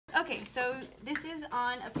Okay, so this is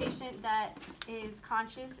on a patient that is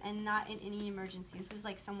conscious and not in any emergency. This is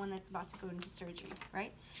like someone that's about to go into surgery,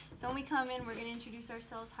 right? So when we come in, we're going to introduce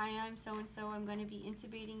ourselves. Hi, I'm so-and-so. I'm going to be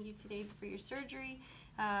intubating you today for your surgery.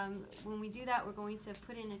 When we do that, we're going to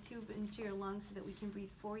put in a tube into your lungs so that we can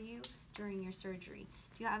breathe for you during your surgery.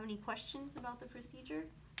 Do you have any questions about the procedure?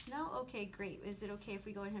 No? Okay, great. Is it okay if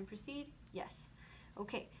we go ahead and proceed? Yes.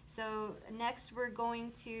 Okay, so next we're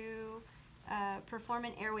going to perform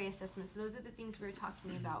an airway assessment. So those are the things we're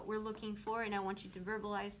talking about. We're looking for, and I want you to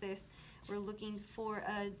verbalize this, we're looking for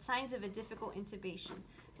signs of a difficult intubation.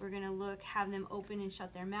 We're going to have them open and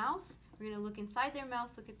shut their mouth. We're going to look inside their mouth,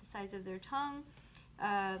 look at the size of their tongue,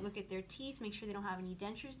 look at their teeth, make sure they don't have any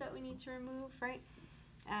dentures that we need to remove, right?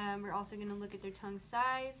 We're also going to look at their tongue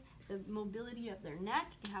size, the mobility of their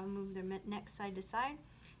neck, and have them move their neck side to side.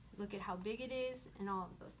 Look at how big it is, and all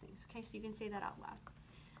of those things. Okay, so you can say that out loud.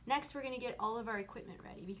 Next, we're going to get all of our equipment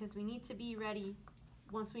ready because we need to be ready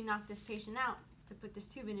once we knock this patient out to put this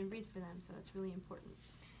tube in and breathe for them, so that's really important.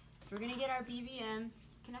 So we're going to get our BVM.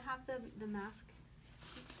 Can I have the mask?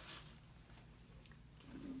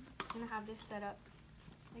 I'm going to have this set up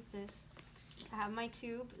like this. I have my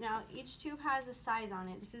tube. Now, each tube has a size on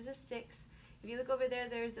it. This is a 6. If you look over there,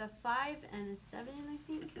 there's a 5 and a 7, I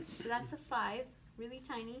think. So that's a 5, really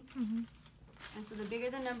tiny. And so the bigger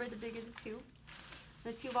the number, the bigger the tube.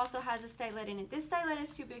 The tube also has a stylet in it. This stylet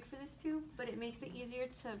is too big for this tube, but it makes it easier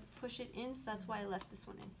to push it in, so that's why I left this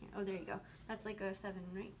one in here. Oh, there you go. That's like a 7,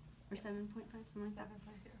 right? Or 7.5, something like that?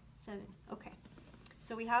 7.0. 7, okay.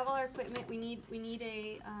 So we have all our equipment. We need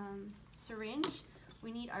a syringe.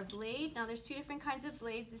 We need our blade. Now there's 2 different kinds of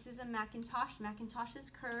blades. This is a Macintosh. Macintosh is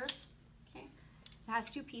curved, okay? It has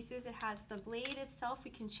 2 pieces. It has the blade itself. We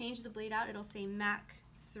can change the blade out. It'll say Mac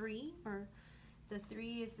 3, or the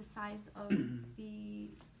 3 is the size of the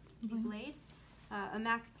blade. A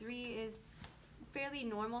Mac 3 is fairly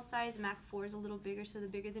normal size. Mac 4 is a little bigger, so the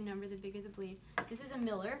bigger the number, the bigger the blade. This is a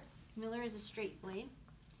Miller. Miller is a straight blade,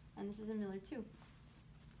 and this is a Miller too.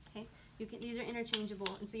 Okay, these are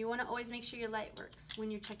interchangeable, and so you want to always make sure your light works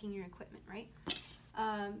when you're checking your equipment, right?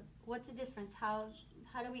 What's the difference? How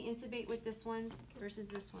do we intubate with this one versus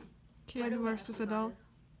this one? Kid versus adult.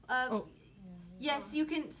 Yes, you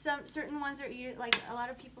can. Certain ones are like a lot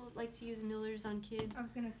of people like to use Millers on kids. I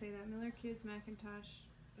was gonna say that Miller kids, Macintosh,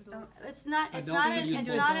 adults. It's not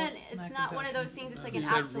one of those things. It's like an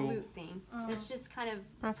absolute thing. It's just kind of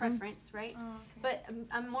preference, right? Oh, okay. But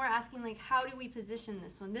I'm more asking like, how do we position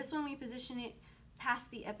this one? This one we position it past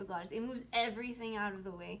the epiglottis. It moves everything out of the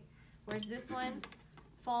way, whereas this one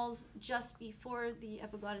falls just before the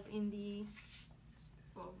epiglottis in the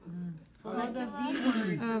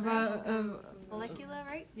molecular,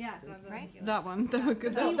 right? Yeah, right. That one. That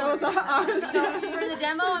was ours. So for the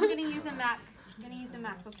demo, I'm going to use a Mac.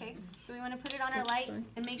 Okay? So we want to put it on our light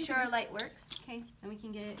and make sure our light works, okay? And we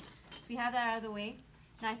can get it. We have that out of the way.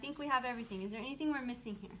 Now I think we have everything. Is there anything we're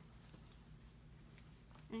missing here?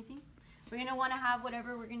 Anything? We're going to want to have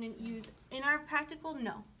whatever we're going to use. In our practical,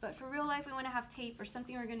 no. But for real life, we want to have tape or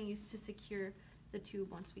something we're going to use to secure the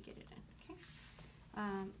tube once we get it in.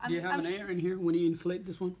 Do you have an air in here when you inflate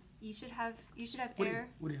this one? You should have air.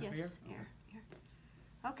 What do you have, yes, air?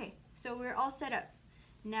 Okay, so we're all set up.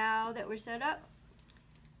 Now that we're set up,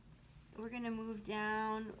 we're going to move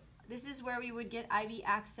down. This is where we would get IV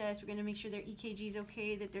access. We're going to make sure their EKG is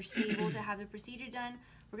okay, that they're stable to have the procedure done.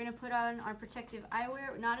 We're going to put on our protective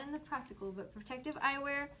eyewear, not in the practical, but protective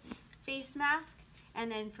eyewear, face mask,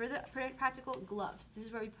 and then for the practical, gloves. This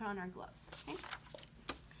is where we put on our gloves. Okay?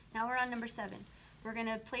 Now we're on number 7. We're going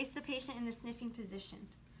to place the patient in the sniffing position.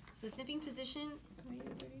 So sniffing position,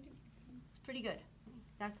 it's pretty good.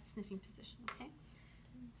 That's the sniffing position, okay?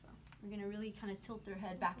 So we're going to really kind of tilt their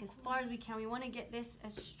head back as far as we can. We want to get this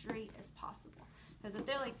as straight as possible. Because if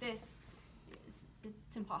they're like this,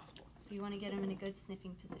 it's impossible. So you want to get them in a good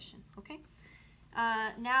sniffing position, okay?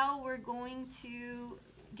 Now we're going to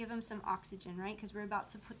give them some oxygen, right? Because we're about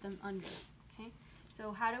to put them under, okay?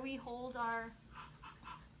 So how do we hold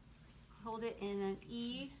it in an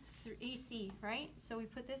EC, right? So we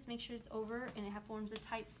put this, make sure it's over, and it forms a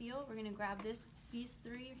tight seal. We're going to grab these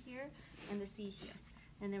 3 here and the C here.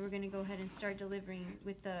 And then we're going to go ahead and start delivering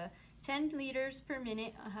with the 10 liters per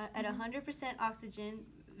minute at 100% oxygen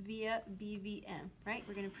via BVM, right?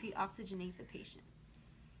 We're going to pre-oxygenate the patient.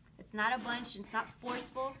 It's not a bunch, it's not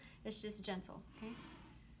forceful, it's just gentle, okay?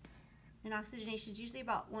 And oxygenation is usually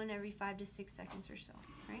about 1 every 5 to 6 seconds or so,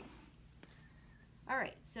 right? All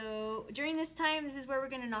right, so during this time, this is where we're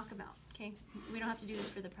going to knock them out, okay? We don't have to do this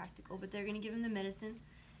for the practical, but they're going to give them the medicine,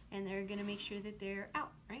 and they're going to make sure that they're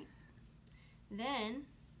out, right? Then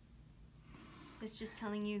It's just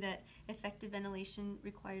telling you that effective ventilation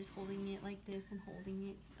requires holding it like this and holding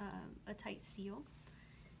it a tight seal.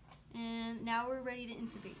 And now we're ready to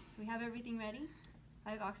intubate. So we have everything ready.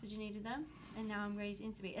 I've oxygenated them, and now I'm ready to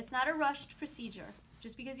intubate. It's not a rushed procedure.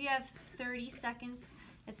 Just because you have 30 seconds,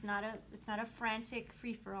 it's not a frantic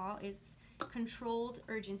free-for-all. It's controlled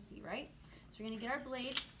urgency, right? So we're gonna get our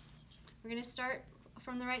blade. We're gonna start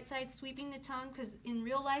from the right side, sweeping the tongue, because in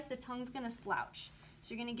real life, the tongue's gonna slouch.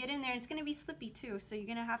 So you're gonna get in there, and it's gonna be slippy too. So you're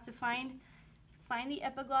gonna have to find the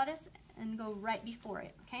epiglottis and go right before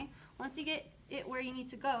it, okay? Once you get it where you need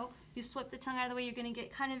to go, you sweep the tongue out of the way. You're gonna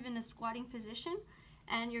get kind of in a squatting position,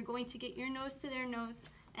 and you're going to get your nose to their nose,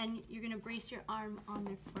 and you're gonna brace your arm on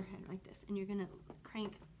their forehead like this, and you're gonna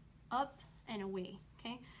crank up and away,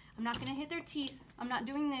 okay? I'm not gonna hit their teeth. I'm not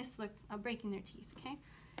doing this, look, I'm breaking their teeth, okay?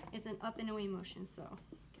 It's an up and away motion, so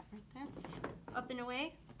get right there. Up and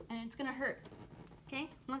away, and it's gonna hurt, okay?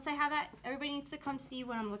 Once I have that, everybody needs to come see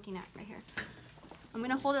what I'm looking at right here. I'm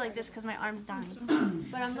gonna hold it like this because my arm's dying.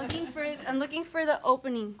 But I'm looking for the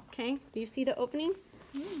opening, okay? Do you see the opening?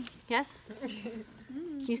 Yes?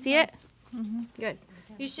 You see it? Good.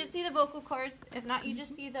 You should see the vocal cords. If not, you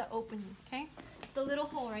just see the opening, okay? It's the little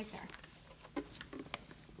hole right there.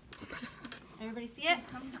 Everybody see it?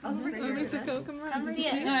 Come see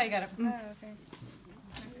it. No, I got it. Oh, okay.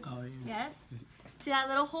 Oh, yeah. Yes? See, that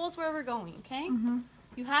little hole's where we're going, okay?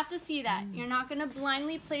 You have to see that. You're not gonna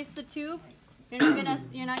blindly place the tube. You're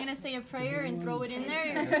not gonna say a prayer and throw it in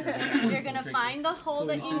there. You're gonna find the hole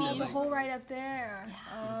that you need. The hole right up there.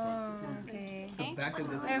 Oh, okay. Okay? Back of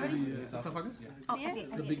the esophagus? See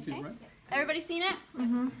it? The big tube, right? Everybody seen it?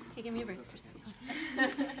 Okay, give me a break for a second.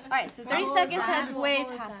 Alright, so 30 seconds has way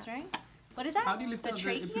passed, right? What is that? How do you lift the up the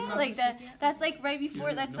trachea? epiglottis? Like that's like right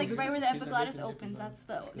before, that's like right where the epiglottis opens. That's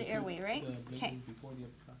the airway, right? Okay.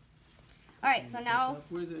 Alright, so now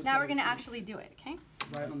we're gonna actually do it, okay?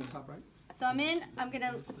 Right on the top, right? So I'm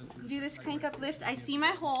gonna do this crank up lift. I see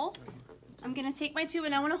my hole. I'm gonna take my tube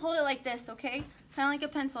and I wanna hold it like this, okay? Kinda like a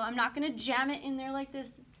pencil. I'm not gonna jam it in there like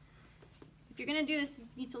this. If you're gonna do this, you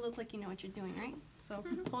need to look like you know what you're doing, right? So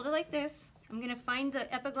hold it like this. I'm gonna find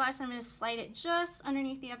the epiglottis and I'm gonna slide it just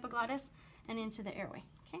underneath the epiglottis and into the airway,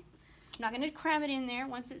 okay? I'm not gonna cram it in there.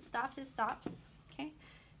 Once it stops, okay?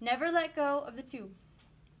 Never let go of the tube.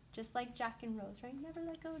 Just like Jack and Rose, right? Never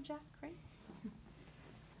let go of Jack, right?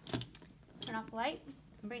 Turn off the light.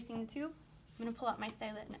 I'm bracing the tube. I'm gonna pull out my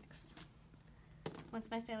stylet next. Once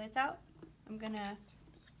my stylet's out, I'm gonna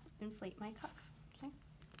inflate my cuff, okay?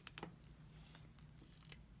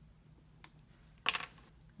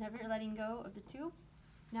 Never letting go of the tube.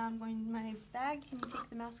 Now I'm going to my bag. Can you take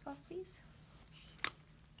the mask off, please?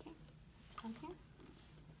 Okay, this on here.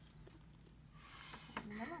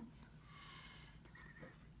 And my lungs.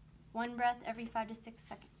 One breath every 5 to 6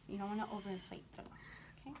 seconds. You don't want to overinflate the lungs,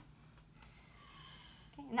 okay?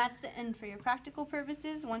 Okay, and that's the end for your practical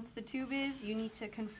purposes. Once the tube is, you need to confirm